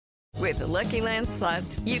With the Lucky Land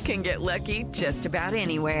Slots, you can get lucky just about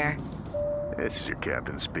anywhere. This is your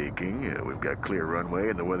captain speaking. We've got clear runway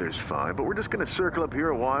and the weather's fine, but we're just going to circle up here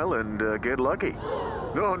a while and get lucky.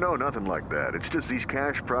 No, nothing like that. It's just these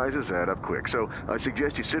cash prizes add up quick. So I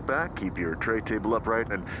suggest you sit back, keep your tray table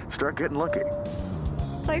upright, and start getting lucky.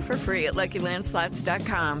 Play for free at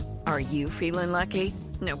LuckyLandSlots.com. Are you feeling lucky?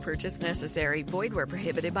 No purchase necessary. Void where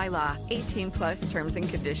prohibited by law. 18 plus terms and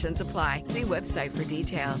conditions apply. See website for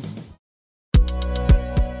details.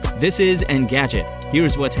 This is Engadget.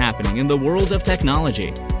 Here's what's happening in the world of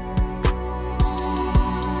technology.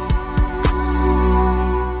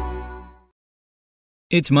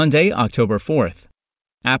 It's Monday, October 4th.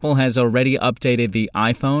 Apple has already updated the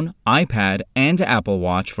iPhone, iPad, and Apple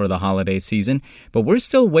Watch for the holiday season, but we're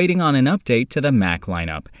still waiting on an update to the Mac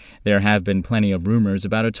lineup. There have been plenty of rumors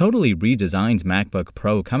about a totally redesigned MacBook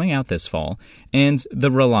Pro coming out this fall, and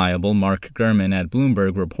the reliable Mark Gurman at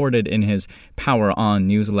Bloomberg reported in his Power On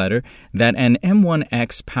newsletter that an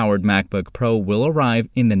M1X-powered MacBook Pro will arrive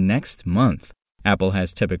in the next month. Apple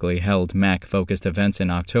has typically held Mac-focused events in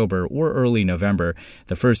October or early November.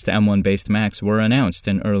 The first M1-based Macs were announced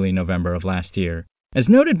in early November of last year. As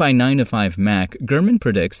noted by 9to5Mac, Gurman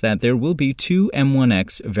predicts that there will be two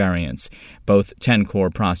M1X variants, both 10-core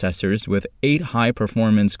processors with 8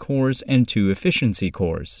 high-performance cores and 2 efficiency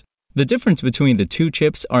cores. The difference between the two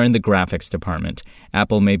chips are in the graphics department.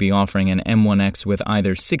 Apple may be offering an M1X with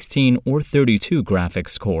either 16 or 32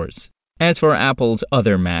 graphics cores. As for Apple's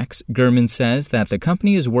other Macs, Gurman says that the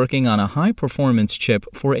company is working on a high-performance chip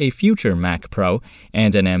for a future Mac Pro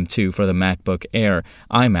and an M2 for the MacBook Air,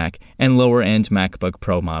 iMac, and lower-end MacBook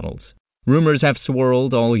Pro models. Rumors have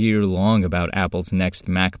swirled all year long about Apple's next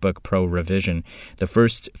MacBook Pro revision. The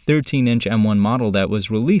first 13-inch M1 model that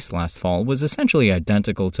was released last fall was essentially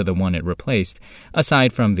identical to the one it replaced,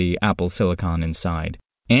 aside from the Apple Silicon inside.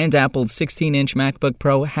 And Apple's 16-inch MacBook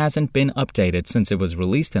Pro hasn't been updated since it was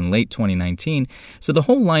released in late 2019, so the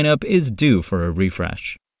whole lineup is due for a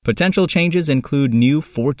refresh. Potential changes include new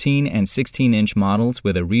 14 and 16-inch models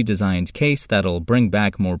with a redesigned case that'll bring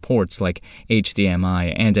back more ports like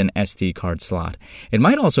HDMI and an SD card slot. It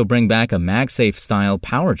might also bring back a MagSafe-style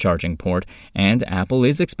power charging port, and Apple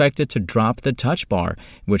is expected to drop the Touch Bar,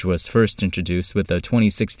 which was first introduced with the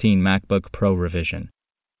 2016 MacBook Pro revision.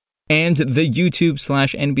 And the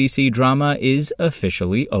YouTube/NBC drama is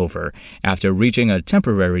officially over. After reaching a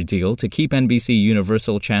temporary deal to keep NBC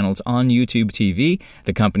Universal channels on YouTube TV,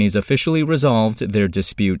 the companies officially resolved their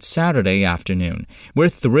dispute Saturday afternoon. We're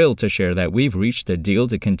thrilled to share that we've reached a deal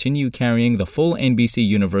to continue carrying the full NBC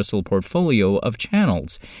Universal portfolio of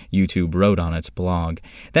channels, YouTube wrote on its blog.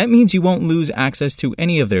 That means you won't lose access to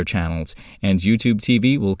any of their channels, and YouTube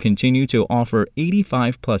TV will continue to offer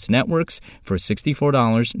 85-plus networks for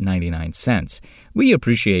 $64.99. We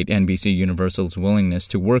appreciate NBC Universal's willingness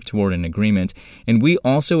to work toward an agreement, and we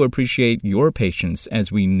also appreciate your patience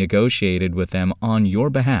as we negotiated with them on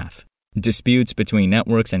your behalf. Disputes between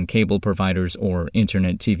networks and cable providers or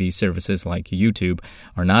internet TV services like YouTube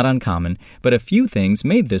are not uncommon, but a few things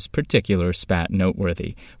made this particular spat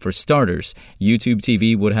noteworthy. For starters, YouTube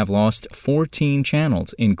TV would have lost 14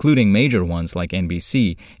 channels, including major ones like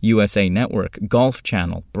NBC, USA Network, Golf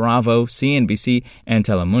Channel, Bravo, CNBC, and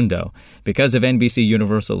Telemundo. Because of NBC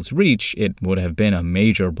Universal's reach, it would have been a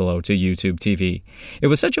major blow to YouTube TV. It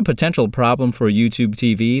was such a potential problem for YouTube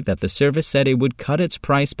TV that the service said it would cut its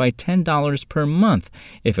price by $10 per month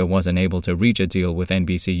if it wasn't able to reach a deal with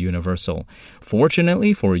NBC Universal.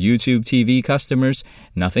 Fortunately for YouTube TV customers,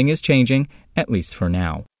 nothing is changing, at least for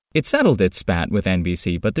now. It settled its spat with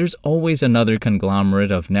NBC, but there's always another conglomerate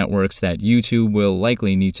of networks that YouTube will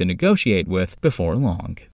likely need to negotiate with before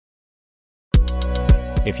long.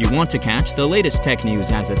 If you want to catch the latest tech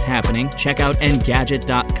news as it's happening, check out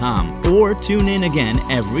Engadget.com or tune in again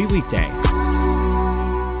every weekday.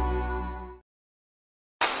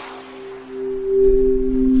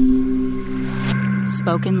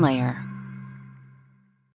 Spoken Layer.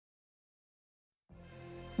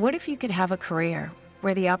 What if you could have a career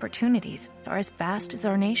where the opportunities are as vast as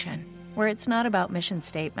our nation, where it's not about mission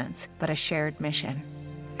statements, but a shared mission?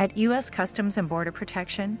 At U.S. Customs and Border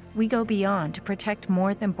Protection, we go beyond to protect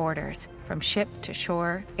more than borders. From ship to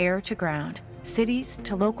shore, air to ground, cities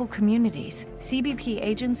to local communities, CBP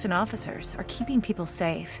agents and officers are keeping people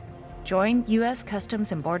safe. Join U.S.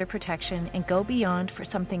 Customs and Border Protection and go beyond for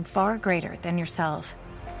something far greater than yourself.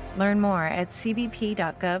 Learn more at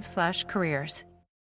cbp.gov/careers.